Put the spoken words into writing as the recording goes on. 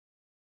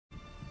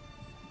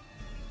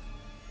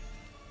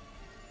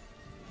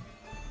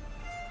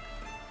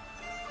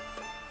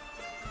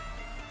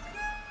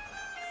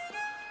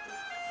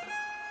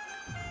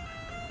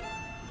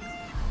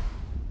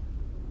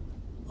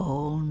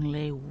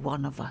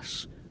one of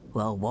us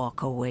will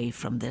walk away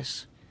from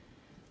this.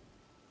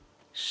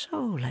 So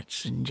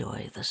let's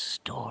enjoy the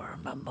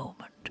storm a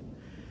moment.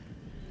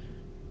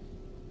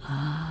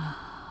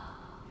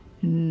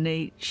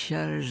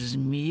 Nature's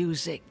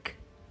music.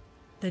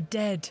 The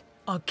dead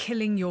are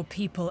killing your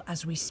people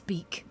as we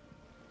speak.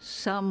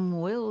 Some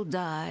will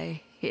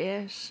die,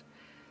 yes.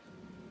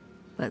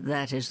 But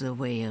that is the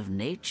way of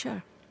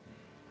nature.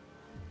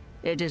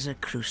 It is a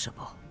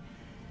crucible.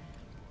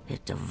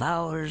 It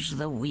devours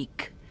the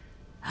weak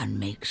and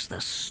makes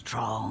the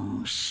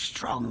strong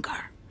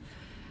stronger.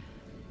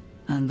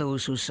 And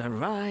those who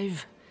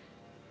survive,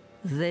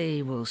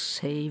 they will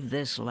save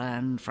this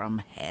land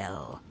from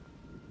hell.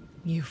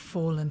 You've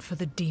fallen for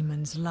the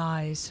demon's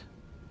lies.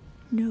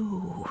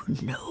 No,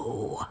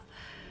 no.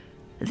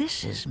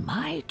 This is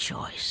my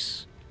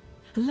choice.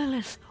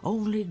 Lilith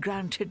only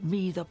granted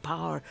me the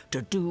power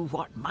to do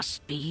what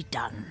must be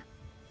done.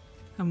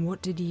 And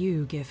what did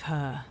you give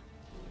her?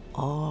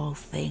 All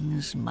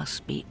things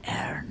must be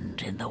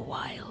earned in the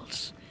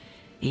wilds,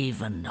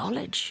 even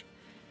knowledge.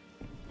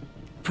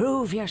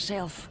 Prove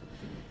yourself,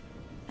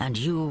 and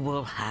you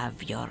will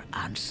have your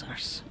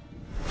answers.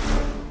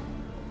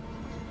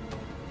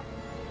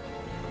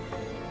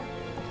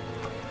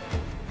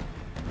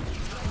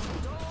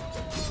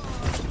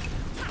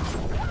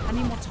 I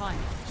need more time.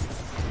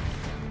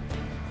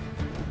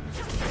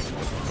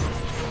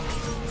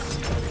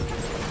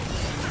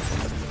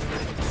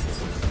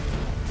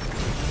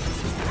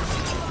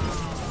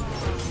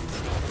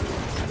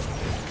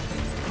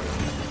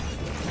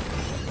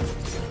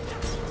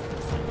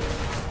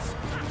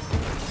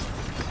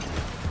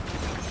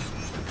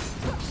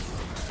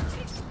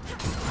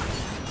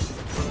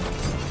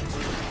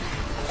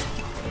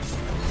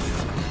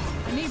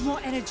 I need more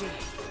energy.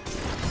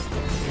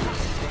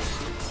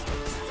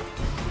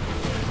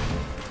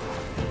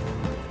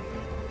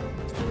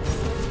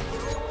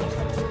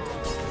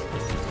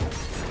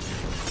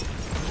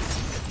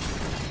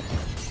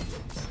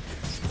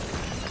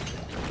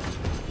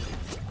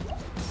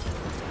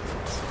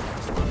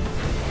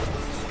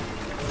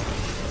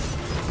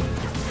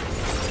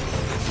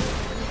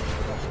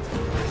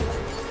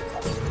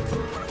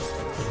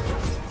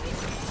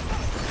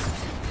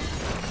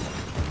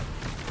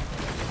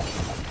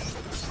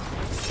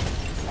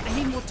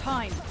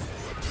 Time.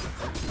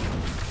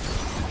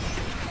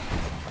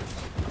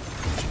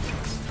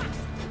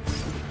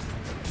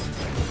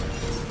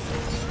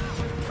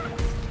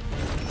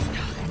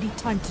 I need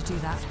time to do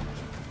that.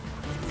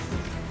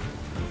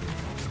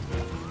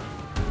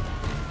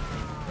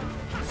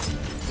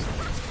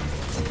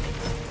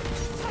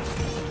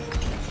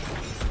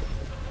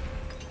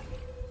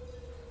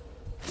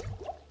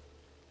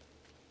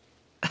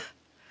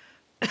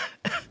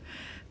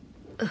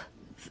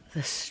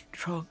 The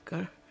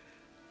stronger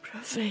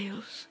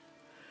prevails.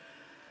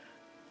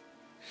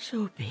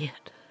 So be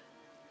it.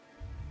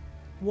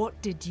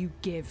 What did you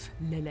give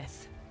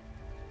Lilith?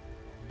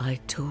 I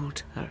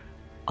told her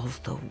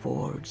of the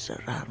wards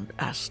around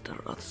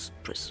Astaroth's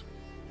prison.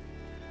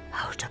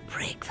 How to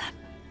break them.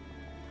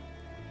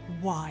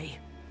 Why?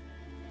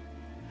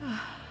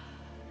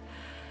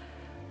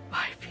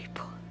 My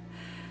people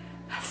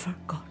have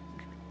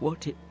forgotten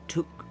what it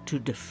took to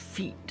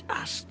defeat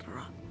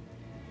Astaroth.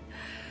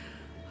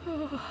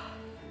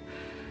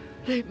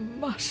 They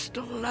must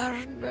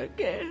learn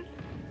again.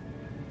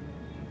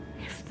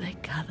 If they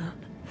cannot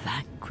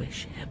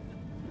vanquish him,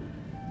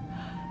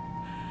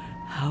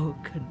 how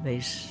can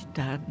they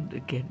stand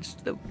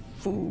against the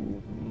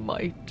full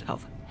might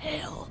of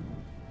hell?